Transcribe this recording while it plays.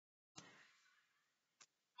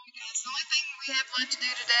The only thing we have left to do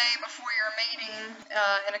today before your meeting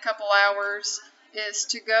in a couple hours is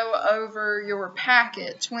to go over your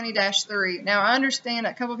packet 20-3. Now, I understand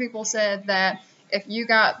a couple people said that if you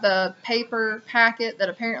got the paper packet that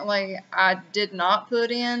apparently I did not put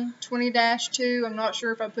in 20-2. I'm not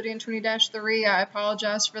sure if I put in 20-3. I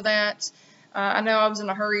apologize for that. I know I was in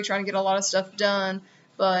a hurry trying to get a lot of stuff done,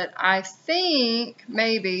 but I think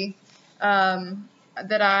maybe that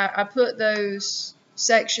I put those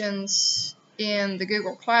sections in the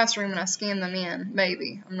Google Classroom and I scanned them in,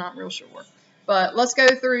 maybe. I'm not real sure. But let's go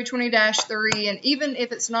through 20-3, and even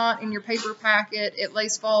if it's not in your paper packet, at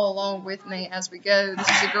least follow along with me as we go. This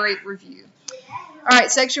is a great review. All right,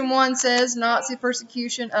 section 1 says Nazi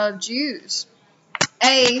persecution of Jews.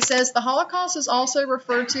 A says the Holocaust is also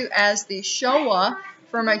referred to as the Shoah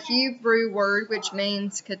from a Hebrew word which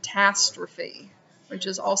means catastrophe, which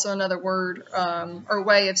is also another word or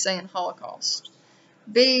way of saying Holocaust.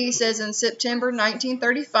 B says in September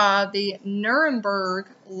 1935, the Nuremberg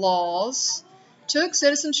Laws took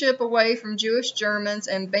citizenship away from Jewish Germans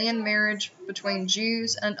and banned marriage between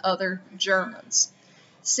Jews and other Germans.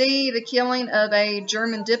 C, the killing of a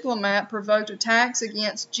German diplomat provoked attacks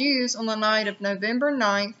against Jews on the night of November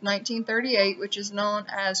 9, 1938, which is known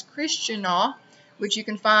as Kristallnacht, which you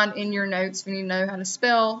can find in your notes when you know how to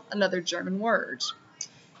spell another German word.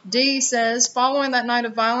 D says, following that night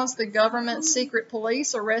of violence, the government's secret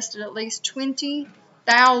police arrested at least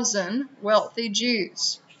 20,000 wealthy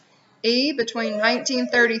Jews. E, between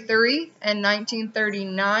 1933 and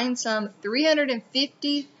 1939, some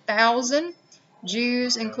 350,000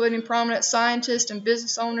 Jews, including prominent scientists and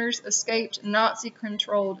business owners, escaped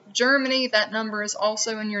Nazi-controlled Germany. That number is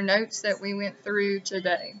also in your notes that we went through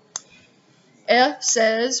today. F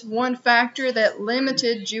says, one factor that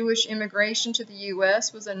limited Jewish immigration to the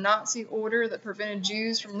U.S. was a Nazi order that prevented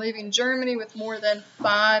Jews from leaving Germany with more than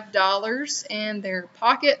 $5 in their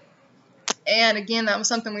pocket. And again, that was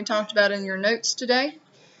something we talked about in your notes today.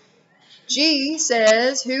 G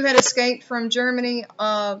says, who had escaped from Germany,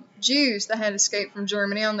 Jews that had escaped from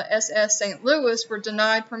Germany on the SS St. Louis were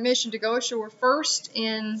denied permission to go ashore first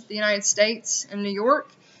in the United States in New York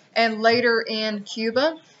and later in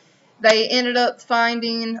Cuba. They ended up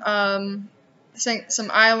finding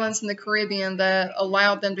some islands in the Caribbean that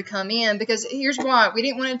allowed them to come in, because here's why. We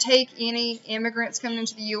didn't want to take any immigrants coming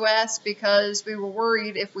into the U.S. because we were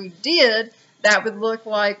worried if we did, that would look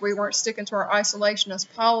like we weren't sticking to our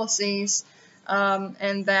isolationist policies,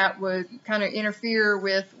 and that would kind of interfere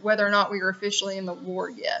with whether or not we were officially in the war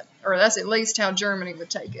yet, or that's at least how Germany would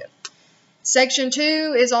take it. Section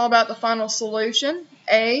 2 is all about the final solution.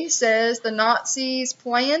 A says the Nazis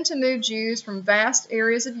planned to move Jews from vast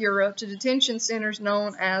areas of Europe to detention centers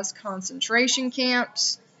known as concentration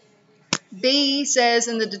camps. B says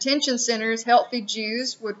in the detention centers, healthy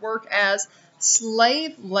Jews would work as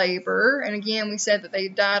slave labor. And again, we said that they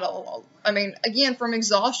died, again, from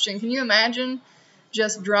exhaustion. Can you imagine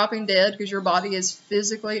just dropping dead because your body is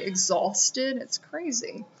physically exhausted? It's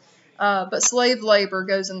crazy. But slave labor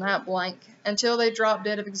goes in that blank until they drop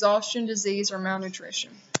dead of exhaustion, disease, or malnutrition.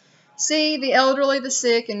 C, the elderly, the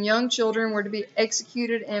sick, and young children were to be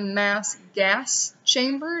executed in mass gas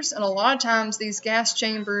chambers. And a lot of times these gas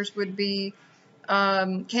chambers would be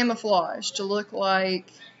camouflaged to look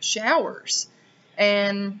like showers.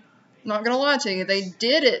 And I'm not going to lie to you, they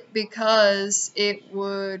did it because it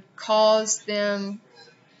would cause them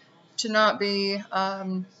to not be...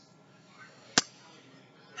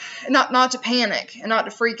 Not to panic and not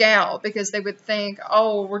to freak out, because they would think,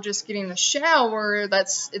 oh, we're just getting a shower,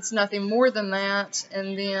 it's nothing more than that.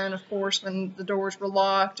 And then, of course, when the doors were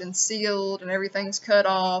locked and sealed and everything's cut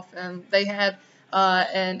off, and they had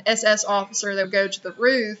an SS officer that would go to the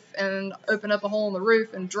roof and open up a hole in the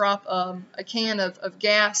roof and drop a can of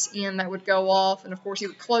gas in that would go off, and of course he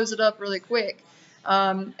would close it up really quick.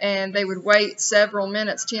 And they would wait several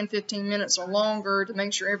minutes, 10-15 minutes or longer, to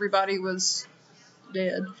make sure everybody was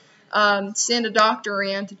dead. Send a doctor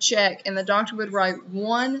in to check, and the doctor would write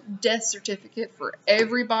one death certificate for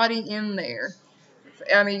everybody in there.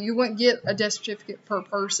 I mean, you wouldn't get a death certificate per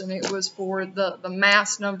person. It was for the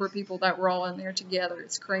mass number of people that were all in there together.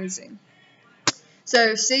 It's crazy.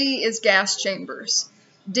 So C is gas chambers.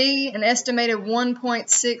 D, an estimated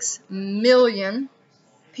 1.6 million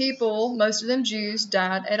people, most of them Jews,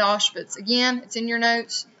 died at Auschwitz. Again, it's in your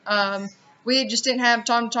notes. We just didn't have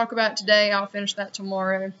time to talk about it today. I'll finish that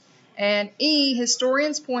tomorrow. And E,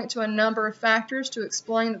 historians point to a number of factors to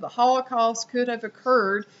explain that the Holocaust could have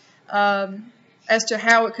occurred, as to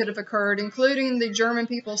how it could have occurred, including the German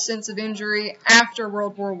people's sense of injury after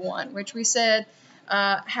World War I, which we said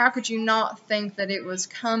How could you not think that it was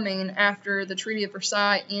coming after the Treaty of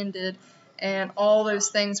Versailles ended and all those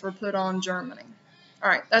things were put on Germany? All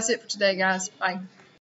right, that's it for today, guys. Bye.